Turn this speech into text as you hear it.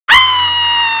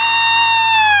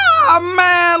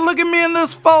look at me in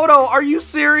this photo. Are you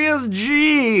serious?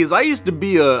 Jeez, I used to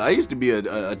be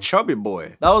a chubby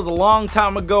boy. That was a long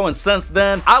time ago, and since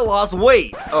then, I lost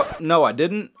weight. No, I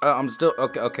didn't. I'm still,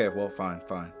 okay, well, fine.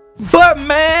 But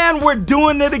man, we're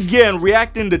doing it again,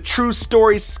 reacting to True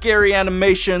Story Scary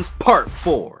Animations Part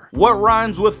 4. What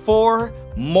rhymes with 4?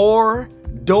 More,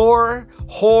 door,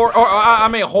 horrible,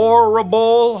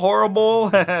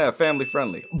 family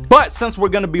friendly. But since we're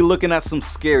gonna be looking at some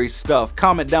scary stuff,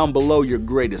 comment down below your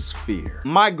greatest fear.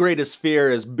 My greatest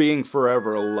fear is being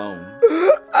forever alone.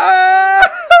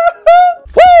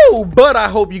 Woo! But I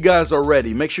hope you guys are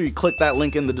ready. Make sure you click that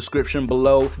link in the description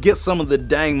below. Get some of the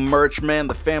dang merch, man.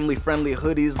 The family-friendly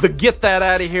hoodies. The get that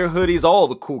out of here hoodies. All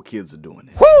the cool kids are doing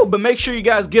it. Woo! But make sure you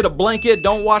guys get a blanket.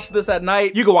 Don't watch this at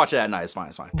night. You can watch it at night. It's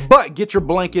fine. But get your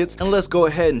blankets and let's go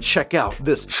ahead and check out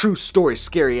this True Story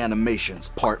Scary Animations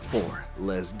Part 4.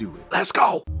 Let's do it. Let's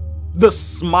go. The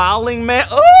smiling man.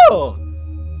 Oh!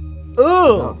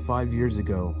 About 5 years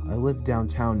ago, I lived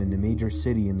downtown in a major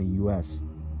city in the US.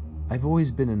 I've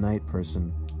always been a night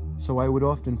person, so I would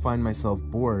often find myself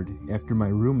bored after my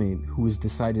roommate, who was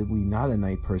decidedly not a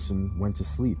night person, went to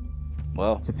sleep.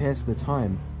 Well, to pass the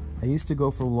time, I used to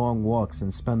go for long walks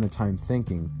and spend the time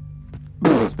thinking.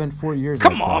 I spent 4 years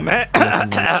Come on, man.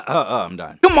 I'm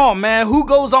done. Come on, man. Who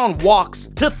goes on walks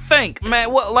to think, man?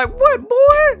 What,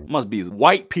 boy? Must be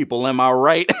white people, am I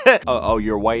right? oh,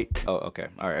 you're white? Oh, okay.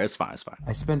 All right, it's fine.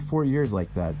 I spent 4 years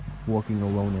like that, walking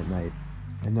alone at night.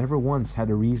 I never once had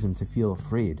a reason to feel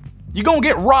afraid. You gonna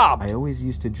get robbed! I always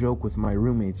used to joke with my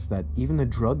roommates that even the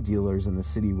drug dealers in the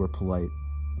city were polite.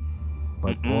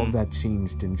 But all of that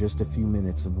changed in just a few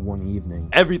minutes of one evening.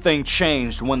 Everything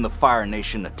changed when the Fire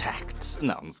Nation attacked.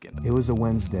 No, I'm just kidding. It was a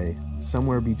Wednesday,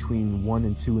 somewhere between 1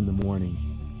 and 2 in the morning,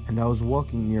 and I was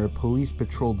walking near a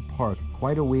police-patrolled park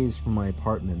quite a ways from my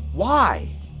apartment. Why?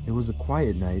 It was a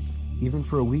quiet night, even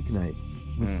for a weeknight,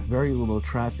 with very little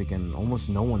traffic and almost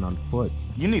no one on foot.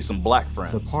 You need some black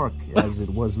friends. The park, as it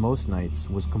was most nights,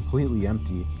 was completely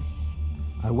empty.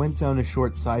 I went down a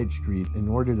short side street in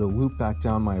order to loop back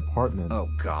down my apartment. Oh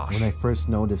gosh. When I first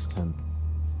noticed him.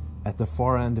 At the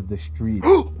far end of the street,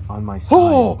 on my side,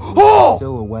 was the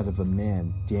silhouette of a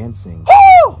man dancing.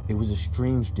 It was a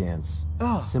strange dance,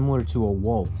 similar to a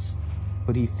waltz,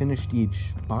 but he finished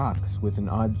each box with an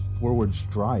odd forward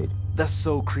stride. That's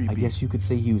so creepy. I guess you could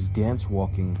say he was dance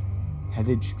walking,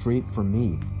 headed straight for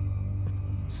me.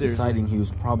 Seriously? Deciding he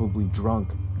was probably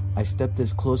drunk, I stepped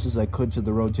as close as I could to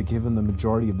the road to give him the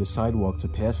majority of the sidewalk to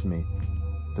pass me.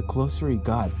 The closer he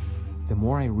got, the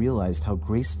more I realized how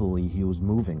gracefully he was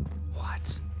moving.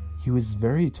 What? He was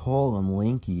very tall and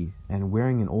lanky and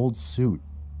wearing an old suit.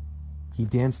 He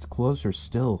danced closer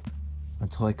still,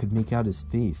 until I could make out his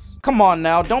face. Come on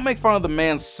now, don't make fun of the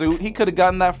man's suit. He could have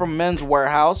gotten that from Men's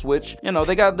Warehouse, which, you know,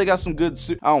 they got some good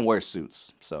suits. I don't wear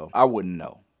suits, so I wouldn't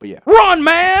know. But yeah. Run,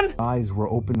 man! Eyes were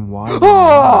open wide,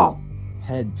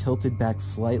 head tilted back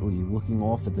slightly, looking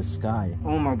off at the sky.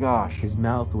 Oh my gosh. His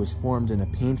mouth was formed in a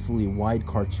painfully wide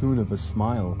cartoon of a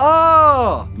smile.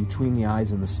 Between the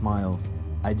eyes and the smile,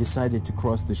 I decided to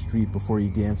cross the street before he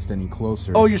danced any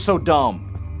closer. Oh, you're so dumb.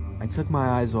 I took my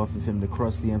eyes off of him to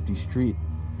cross the empty street.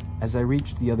 As I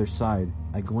reached the other side,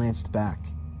 I glanced back.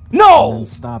 No! And then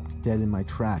stopped dead in my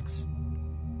tracks.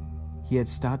 He had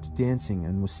stopped dancing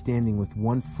and was standing with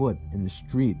one foot in the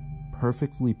street,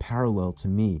 perfectly parallel to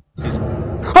me.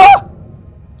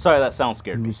 Sorry, that sounds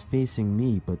scary. He was facing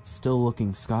me, but still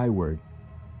looking skyward.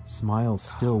 Smile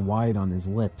still wide on his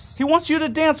lips. He wants you to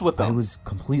dance with him. I was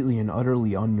completely and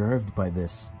utterly unnerved by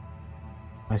this.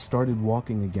 I started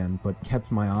walking again, but kept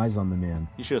my eyes on the man.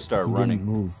 You should have started running. He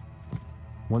didn't move.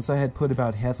 Once I had put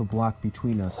about half a block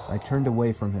between us, I turned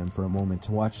away from him for a moment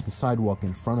to watch the sidewalk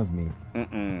in front of me.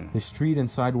 The street and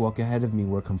sidewalk ahead of me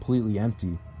were completely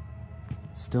empty.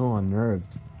 Still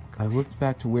unnerved, I looked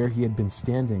back to where he had been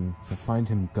standing to find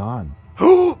him gone.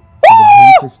 For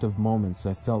the briefest of moments,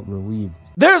 I felt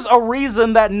relieved. There's a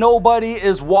reason that nobody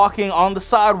is walking on the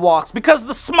sidewalks, because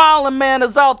the smiling man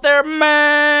is out there,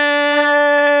 man.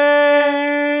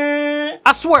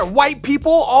 I swear, white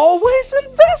people always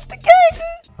investigating.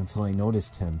 Until I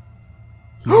noticed him.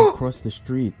 He had crossed the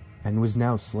street and was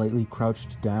now slightly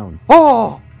crouched down.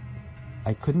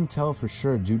 I couldn't tell for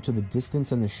sure due to the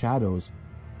distance and the shadows,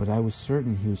 but I was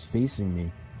certain he was facing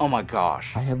me. Oh my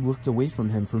gosh. I had looked away from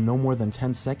him for no more than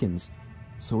 10 seconds,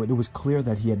 so it was clear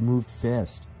that he had moved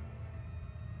fast.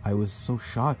 I was so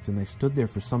shocked and I stood there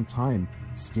for some time,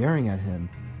 staring at him.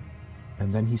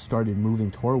 And then he started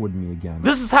moving toward me again.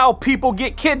 This is how people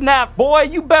get kidnapped, boy.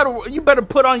 You better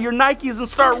put on your Nikes and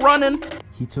start running.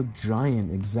 He took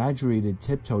giant, exaggerated,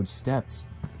 tiptoed steps,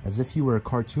 as if he were a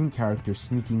cartoon character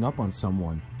sneaking up on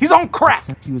someone. He's on crack!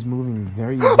 Except he was moving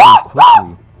very, very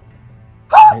quickly.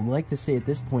 I'd like to say at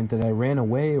this point that I ran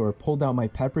away or pulled out my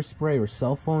pepper spray or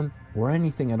cell phone or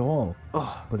anything at all,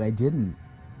 but I didn't.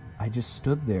 I just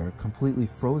stood there, completely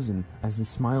frozen, as the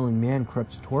smiling man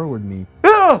crept toward me.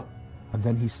 And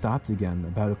then he stopped again,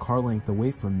 about a car length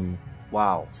away from me.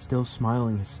 Wow. Still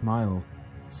smiling his smile,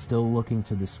 still looking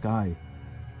to the sky.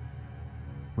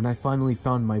 When I finally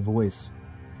found my voice,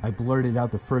 I blurted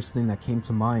out the first thing that came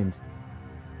to mind.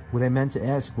 What I meant to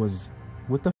ask was,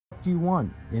 "What the f*** do you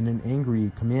want?" in an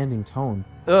angry, commanding tone.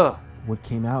 What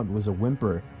came out was a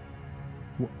whimper.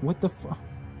 What the fuck?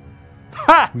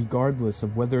 Regardless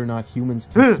of whether or not humans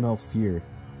can smell fear,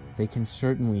 they can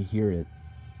certainly hear it.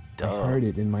 I heard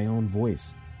it in my own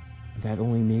voice, and that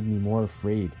only made me more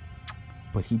afraid.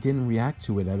 But he didn't react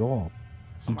to it at all.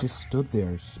 He just stood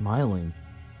there, smiling.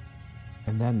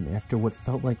 And then, after what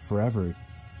felt like forever,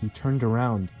 he turned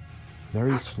around,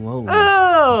 very slowly,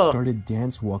 and started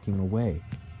dance-walking away.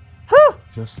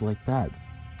 Just like that.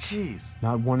 Jeez.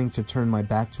 Not wanting to turn my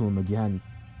back to him again,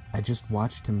 I just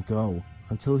watched him go,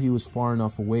 until he was far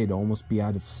enough away to almost be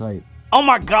out of sight. Oh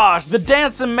my gosh, the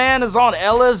dancing man is on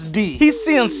LSD. He's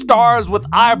seeing stars with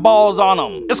eyeballs on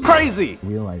him. It's crazy. I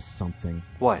realized something.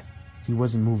 What? He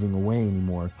wasn't moving away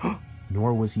anymore,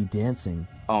 nor was he dancing.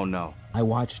 Oh no. I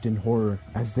watched in horror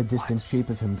as the distant shape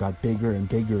of him got bigger and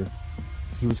bigger.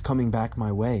 He was coming back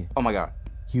my way. Oh my god.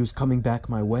 He was coming back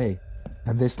my way,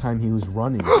 and this time he was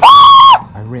running.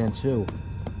 I ran too.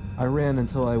 I ran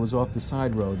until I was off the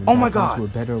side road and back onto a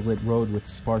better lit road with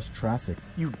sparse traffic.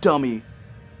 You dummy.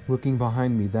 Looking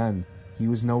behind me then, he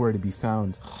was nowhere to be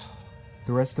found.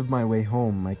 The rest of my way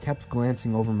home, I kept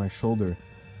glancing over my shoulder,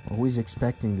 always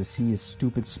expecting to see his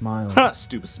stupid smile.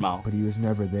 Stupid smile. But he was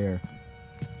never there.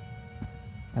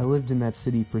 I lived in that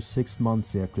city for 6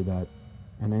 months after that,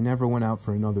 and I never went out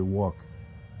for another walk.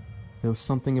 There was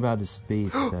something about his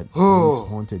face that always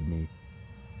haunted me.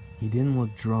 He didn't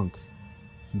look drunk.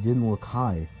 He didn't look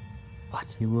high.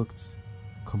 What? He looked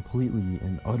completely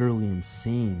and utterly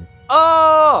insane.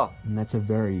 Oh! And that's a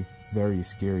very, very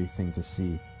scary thing to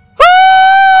see.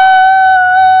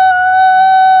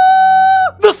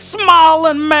 The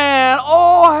smiling man!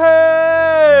 Oh,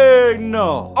 hey!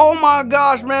 No. Oh my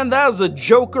gosh, man, that is a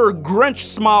Joker Grinch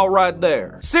smile right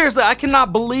there. Seriously, I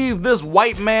cannot believe this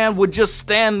white man would just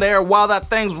stand there while that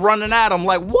thing's running at him.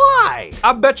 Like, why?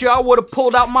 I bet you I would have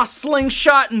pulled out my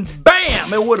slingshot and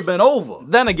bam, it would have been over.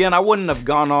 Then again, I wouldn't have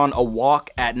gone on a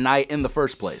walk at night in the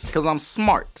first place, because I'm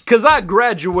smart. Because I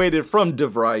graduated from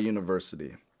DeVry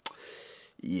University.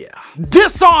 Yeah.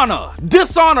 Dishonor!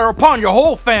 Dishonor upon your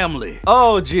whole family!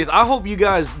 Oh jeez, I hope you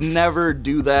guys never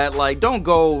do that. Like, don't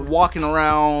go walking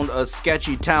around a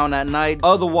sketchy town at night.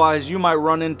 Otherwise, you might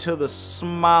run into the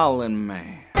smiling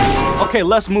man. Okay,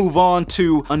 let's move on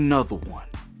to another one.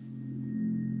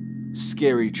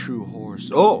 Scary True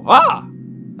Horse. Oh,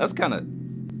 that's kind of...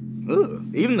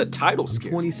 even the title scares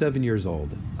me. I'm 27 years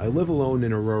old. I live alone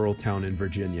in a rural town in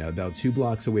Virginia, about 2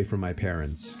 blocks away from my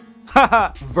parents.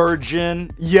 Haha,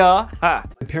 virgin, yeah. My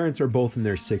parents are both in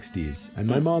their 60s, and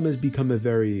my mom has become a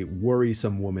very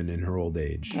worrisome woman in her old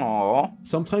age. Aww.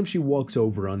 Sometimes she walks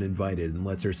over uninvited and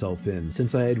lets herself in,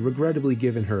 since I had regrettably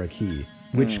given her a key,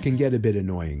 which can get a bit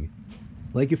annoying.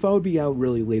 Like, if I would be out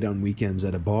really late on weekends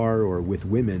at a bar or with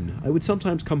women, I would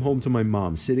sometimes come home to my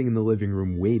mom sitting in the living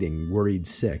room waiting, worried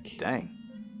sick. Dang.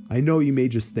 I know you may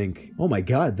just think, oh my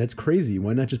god, that's crazy,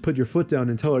 why not just put your foot down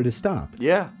and tell her to stop?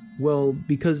 Yeah. Well,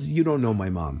 because you don't know my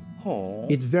mom. Aww.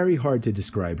 It's very hard to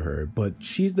describe her, but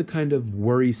she's the kind of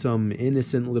worrisome,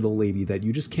 innocent little lady that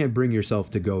you just can't bring yourself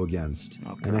to go against.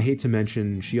 Okay. And I hate to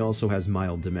mention, she also has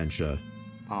mild dementia.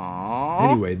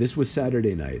 Aww. Anyway, this was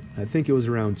Saturday night. I think it was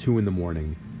around 2 in the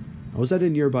morning. I was at a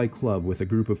nearby club with a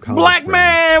group of college Black friends.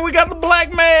 man! We got the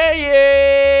black man!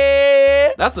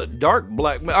 Yeah! That's a dark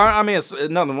black man. I mean, it's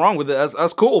nothing wrong with it.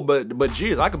 That's cool, but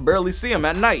geez, I could barely see him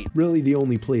at night. Really the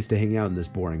only place to hang out in this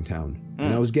boring town.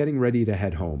 And I was getting ready to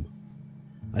head home.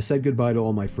 I said goodbye to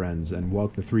all my friends and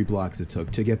walked the 3 blocks it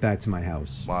took to get back to my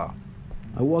house. Wow.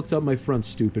 I walked up my front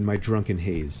stoop in my drunken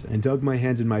haze and dug my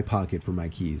hand in my pocket for my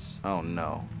keys. Oh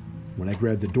no. When I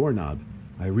grabbed the doorknob,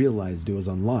 I realized it was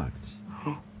unlocked.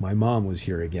 My mom was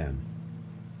here again.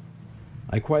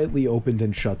 I quietly opened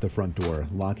and shut the front door,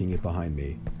 locking it behind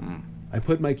me. I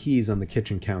put my keys on the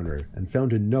kitchen counter and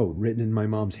found a note written in my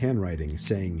mom's handwriting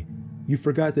saying, "You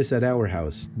forgot this at our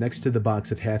house, next to the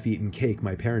box of half-eaten cake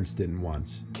my parents didn't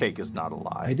want." Cake is not a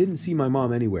lie. I didn't see my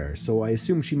mom anywhere, so I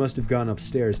assumed she must have gone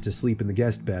upstairs to sleep in the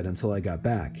guest bed until I got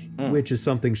back, which is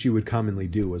something she would commonly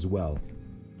do as well.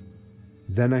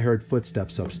 Then I heard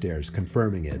footsteps upstairs,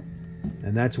 confirming it.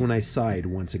 And that's when I sighed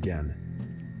once again.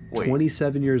 Wait.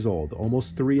 27 years old,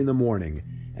 almost 3 in the morning,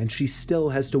 and she still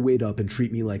has to wait up and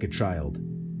treat me like a child.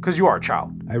 Because you are a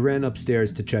child. I ran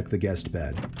upstairs to check the guest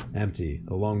bed. Empty,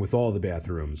 along with all the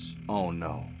bathrooms. Oh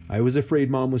no. I was afraid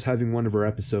Mom was having one of her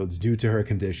episodes due to her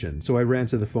condition, so I ran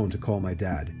to the phone to call my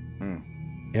dad.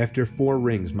 After 4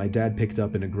 rings, my dad picked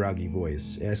up in a groggy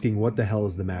voice, asking what the hell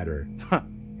is the matter.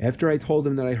 After I told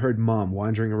him that I heard Mom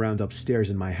wandering around upstairs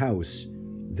in my house,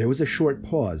 there was a short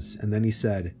pause, and then he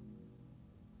said,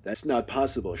 "That's not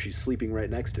possible, she's sleeping right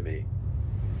next to me."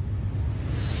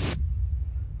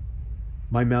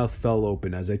 My mouth fell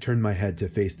open as I turned my head to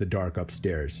face the dark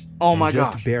upstairs. Oh my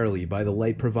gosh. gosh. Barely, by the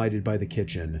light provided by the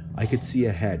kitchen, I could see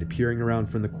a head peering around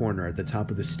from the corner at the top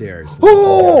of the stairs,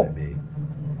 looking at me.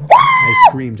 I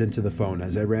screamed into the phone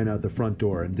as I ran out the front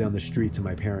door and down the street to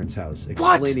my parents' house,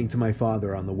 explaining to my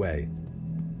father on the way.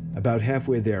 About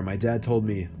halfway there, my dad told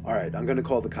me, "Alright, I'm gonna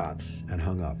call the cops," and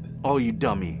hung up. Oh, you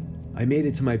dummy. I made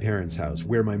it to my parents' house,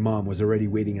 where my mom was already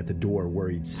waiting at the door,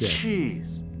 worried sick.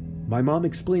 Jeez. My mom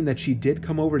explained that she did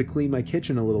come over to clean my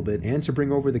kitchen a little bit and to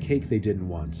bring over the cake they didn't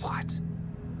want. What?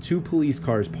 2 police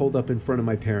cars pulled up in front of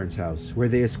my parents' house, where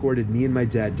they escorted me and my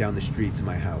dad down the street to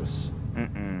my house.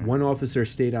 One officer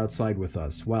stayed outside with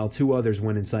us, while 2 others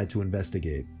went inside to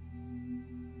investigate.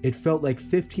 It felt like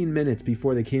 15 minutes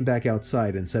before they came back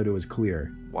outside and said it was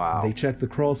clear. Wow. They checked the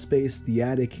crawl space, the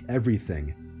attic,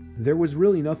 everything. There was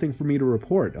really nothing for me to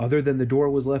report, other than the door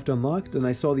was left unlocked and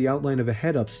I saw the outline of a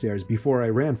head upstairs before I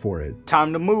ran for it.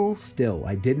 Time to move. Still,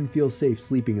 I didn't feel safe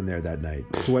sleeping in there that night,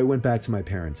 so I went back to my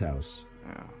parents' house.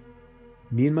 Yeah.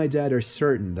 Me and my dad are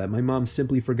certain that my mom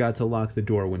simply forgot to lock the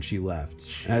door when she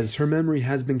left, as her memory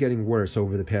has been getting worse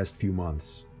over the past few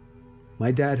months.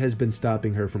 My dad has been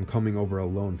stopping her from coming over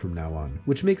alone from now on,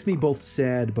 which makes me both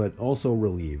sad but also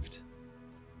relieved.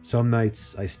 Some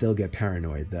nights, I still get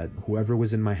paranoid that whoever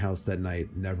was in my house that night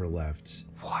never left.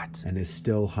 What? And is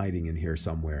still hiding in here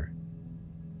somewhere.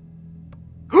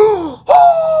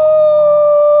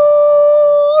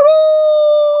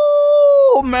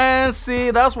 Oh man, see,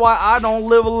 that's why I don't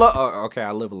live alone. Okay,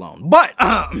 I live alone. But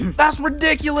that's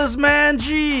ridiculous, man.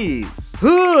 Jeez.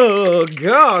 Oh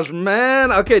gosh,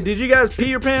 man. Okay, did you guys pee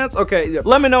your pants? Okay,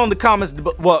 let me know in the comments.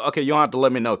 Well, okay, you don't have to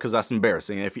let me know because that's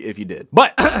embarrassing if you did.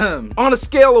 But on a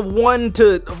scale of 1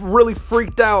 to really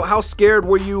freaked out, how scared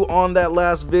were you on that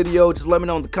last video? Just let me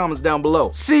know in the comments down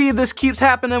below. See, this keeps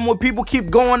happening when people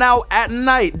keep going out at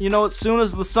night. You know, as soon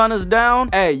as the sun is down,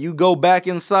 hey, you go back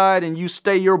inside and you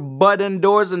stay your butt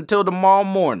indoors until tomorrow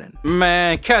morning.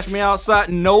 Man, catch me outside?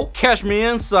 Nope. Catch me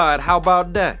inside. How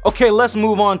about that? Okay, let's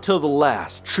move on to the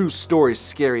last true story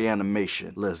scary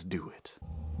animation. Let's do it.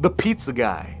 The pizza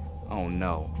guy. Oh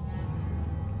no.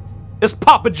 It's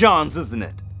Papa John's, isn't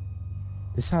it?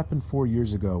 This happened 4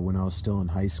 years ago when I was still in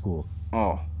high school.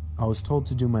 Oh. I was told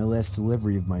to do my last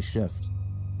delivery of my shift.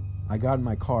 I got in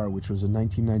my car, which was a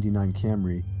 1999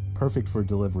 Camry, perfect for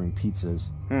delivering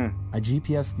pizzas. I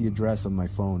GPSed the address on my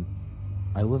phone.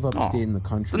 I live upstate in the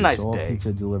country, nice so all day.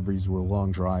 pizza deliveries were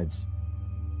long drives.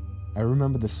 I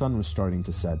remember the sun was starting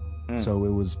to set, so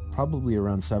it was probably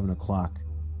around 7 o'clock.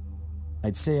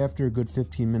 I'd say after a good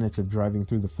 15 minutes of driving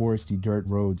through the foresty dirt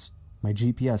roads, my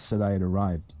GPS said I had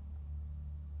arrived.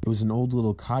 It was an old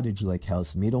little cottage-like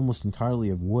house made almost entirely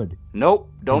of wood. Nope,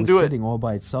 don't do It was it. sitting all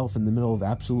by itself in the middle of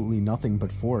absolutely nothing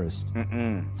but forest.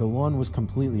 The lawn was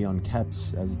completely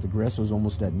unkept, as the grass was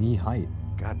almost at knee height.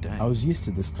 God dang. I was used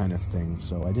to this kind of thing,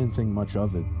 so I didn't think much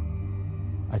of it.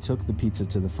 I took the pizza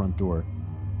to the front door.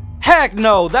 Heck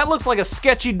no, that looks like a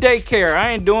sketchy daycare.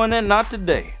 I ain't doing it, not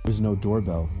today. There was no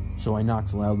doorbell, so I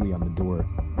knocked loudly on the door.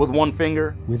 With one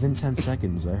finger? Within 10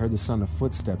 seconds, I heard the sound of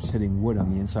footsteps hitting wood on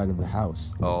the inside of the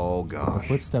house. Oh The gosh.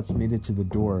 footsteps made it to the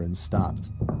door and stopped.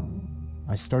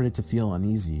 I started to feel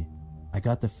uneasy. I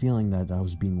got the feeling that I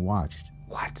was being watched,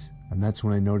 What? and that's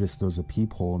when I noticed there was a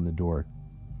peephole in the door.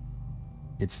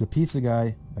 "It's the pizza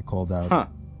guy," I called out. Huh.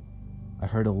 I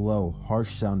heard a low,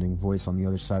 harsh-sounding voice on the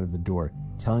other side of the door,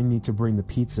 telling me to bring the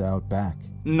pizza out back.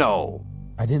 No.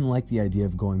 I didn't like the idea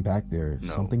of going back there. No.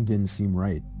 Something didn't seem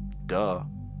right. Duh.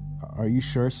 "Are you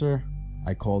sure, sir?"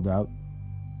 I called out.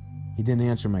 He didn't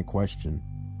answer my question.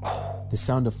 The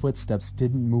sound of footsteps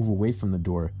didn't move away from the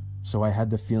door, so I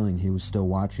had the feeling he was still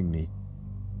watching me.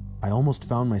 I almost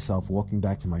found myself walking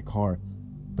back to my car,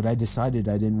 but I decided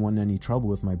I didn't want any trouble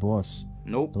with my boss.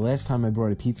 Nope. The last time I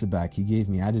brought a pizza back, he gave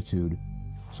me attitude,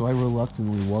 so I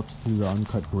reluctantly walked through the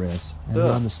uncut grass and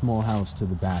around the small house to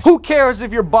the back. Who cares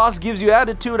if your boss gives you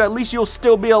attitude? At least you'll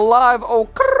still be alive. Oh,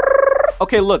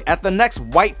 Okay, look, at the next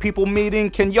white people meeting,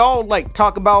 can y'all like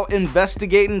talk about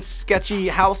investigating sketchy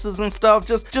houses and stuff?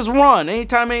 Just run.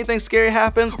 Anytime anything scary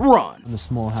happens, run. In the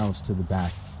small house to the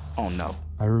back. Oh no.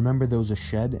 I remember there was a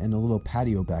shed and a little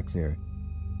patio back there.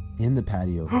 In the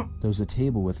patio, there was a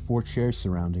table with 4 chairs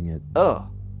surrounding it.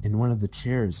 In one of the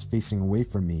chairs, facing away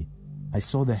from me, I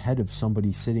saw the head of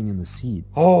somebody sitting in the seat.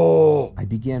 Oh! I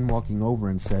began walking over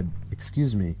and said,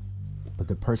 "Excuse me," but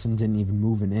the person didn't even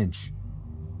move an inch.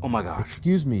 Oh my gosh.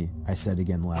 "Excuse me," I said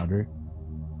again louder.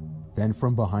 Then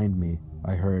from behind me,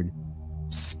 I heard,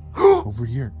 "Psst, over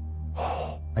here."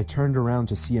 I turned around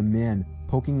to see a man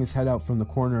poking his head out from the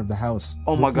corner of the house,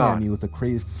 Oh my looking God. at me with a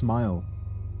crazed smile.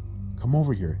 "Come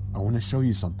over here, I want to show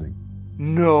you something."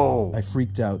 No. I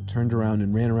freaked out, turned around,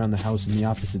 and ran around the house in the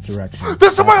opposite direction.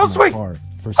 There's somebody back else, to my wait! car,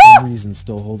 for some reason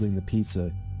still holding the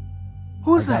pizza.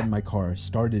 Who's I got that? in my car,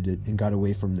 started it, and got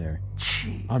away from there.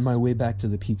 Jeez. On my way back to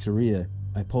the pizzeria,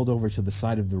 I pulled over to the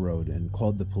side of the road and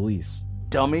called the police.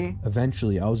 Dummy.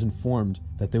 Eventually, I was informed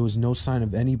that there was no sign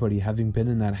of anybody having been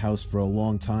in that house for a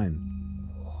long time.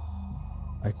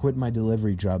 I quit my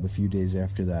delivery job a few days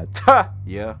after that. Ha!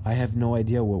 Yeah. I have no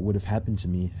idea what would have happened to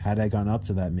me had I gone up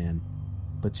to that man,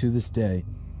 but to this day,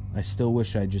 I still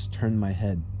wish I just turned my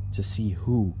head to see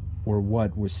who or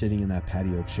what was sitting in that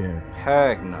patio chair.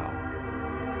 Heck no.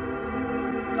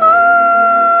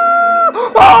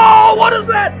 Oh, what is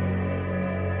that?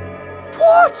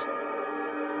 What?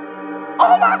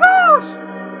 Oh my gosh!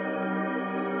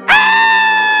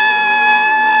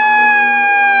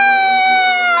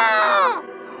 Ah!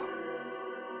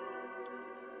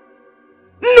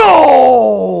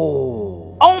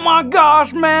 No! Oh my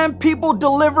gosh, man. People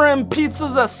delivering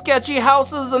pizzas at sketchy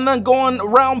houses and then going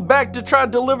around back to try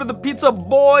to deliver the pizza.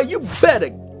 Boy, you better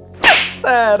get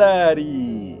that out of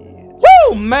here.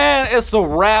 Woo, man, it's a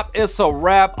wrap. It's a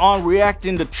wrap on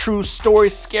reacting to true story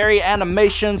scary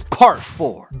animations part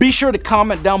 4. Be sure to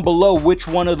comment down below which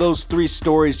one of those 3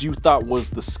 stories you thought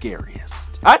was the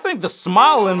scariest. I think the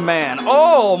smiling man.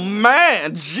 Oh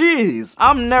man, jeez.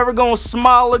 I'm never gonna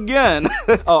smile again.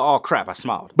 Oh crap, I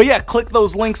smiled. But yeah, click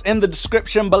those links in the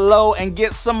description below and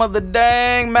get some of the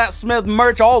Dang Matt Smith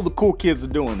merch. All the cool kids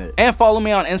are doing it. And follow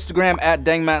me on Instagram at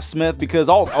Dang Matt Smith because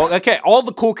all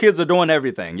the cool kids are doing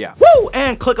everything. Yeah. Woo!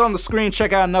 And click on the screen,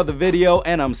 check out another video,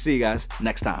 and see you guys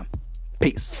next time.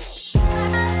 Peace.